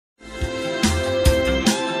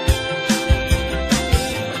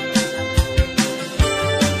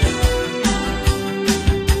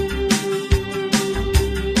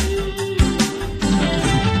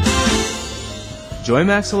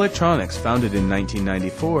Joymax Electronics, founded in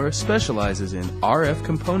 1994, specializes in RF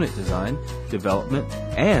component design, development,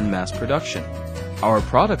 and mass production. Our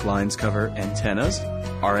product lines cover antennas,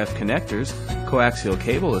 RF connectors, coaxial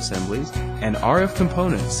cable assemblies, and RF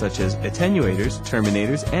components such as attenuators,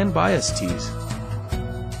 terminators, and bias tees.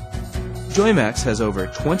 Joymax has over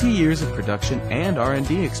 20 years of production and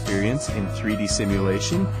R&D experience in 3D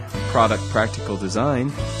simulation, product practical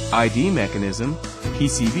design, ID mechanism,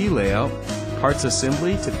 PCB layout, parts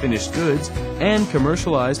assembly to finished goods, and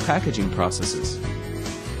commercialized packaging processes.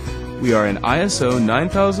 We are an ISO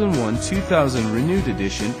 9001-2000 Renewed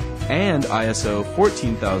Edition and ISO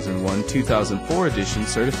 14001-2004 Edition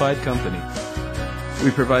certified company.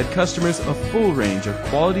 We provide customers a full range of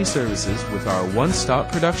quality services with our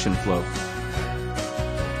one-stop production flow.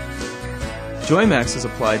 Joymax has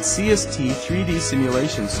applied CST 3D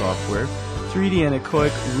simulation software, 3D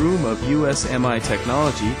anechoic room of USMI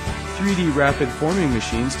technology, 3D rapid forming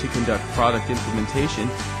machines to conduct product implementation,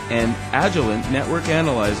 and Agilent network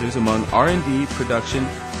analyzers among R&D, production,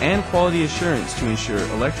 and quality assurance to ensure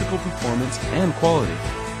electrical performance and quality.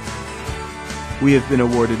 We have been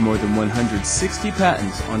awarded more than 160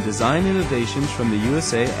 patents on design innovations from the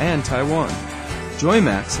USA and Taiwan.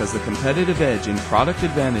 Joymax has the competitive edge in product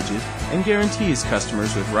advantages and guarantees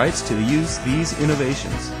customers with rights to use these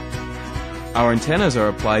innovations. Our antennas are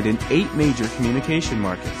applied in 8 major communication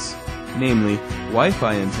markets, namely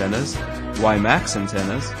Wi-Fi antennas, WiMAX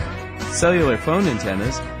antennas, cellular phone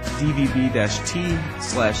antennas, DVB-T/DAB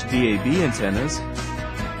antennas,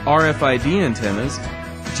 RFID antennas,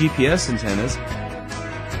 GPS antennas,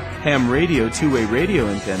 ham radio two-way radio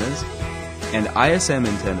antennas, and ISM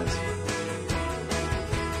antennas.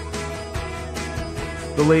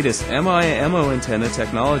 The latest MI/MO antenna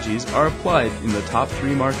technologies are applied in the top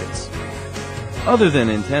 3 markets. Other than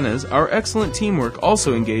antennas, our excellent teamwork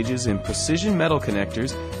also engages in precision metal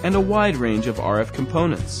connectors and a wide range of RF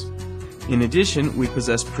components. In addition, we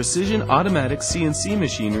possess precision automatic CNC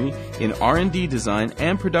machinery in R&D design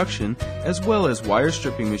and production, as well as wire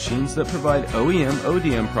stripping machines that provide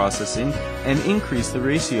OEM/ODM processing and increase the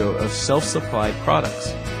ratio of self-supplied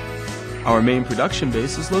products. Our main production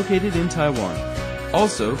base is located in Taiwan.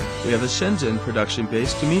 Also, we have a Shenzhen production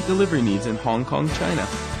base to meet delivery needs in Hong Kong, China.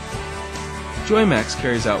 Joymax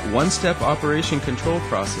carries out one-step operation control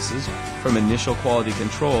processes from initial quality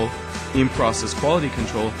control, in-process quality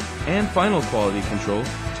control, and final quality control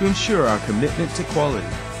to ensure our commitment to quality.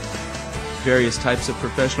 Various types of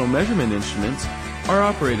professional measurement instruments are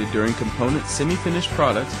operated during component semi-finished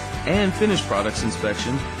products and finished products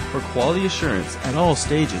inspections for quality assurance at all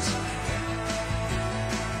stages.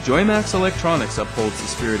 Joymax Electronics upholds the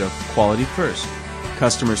spirit of quality first,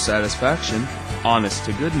 customer satisfaction, honest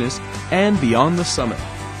to goodness, and beyond the summit.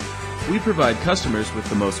 We provide customers with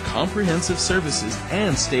the most comprehensive services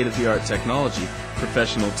and state-of-the-art technology,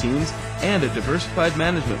 professional teams, and a diversified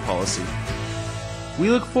management policy. We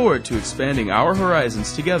look forward to expanding our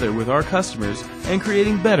horizons together with our customers and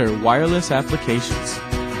creating better wireless applications.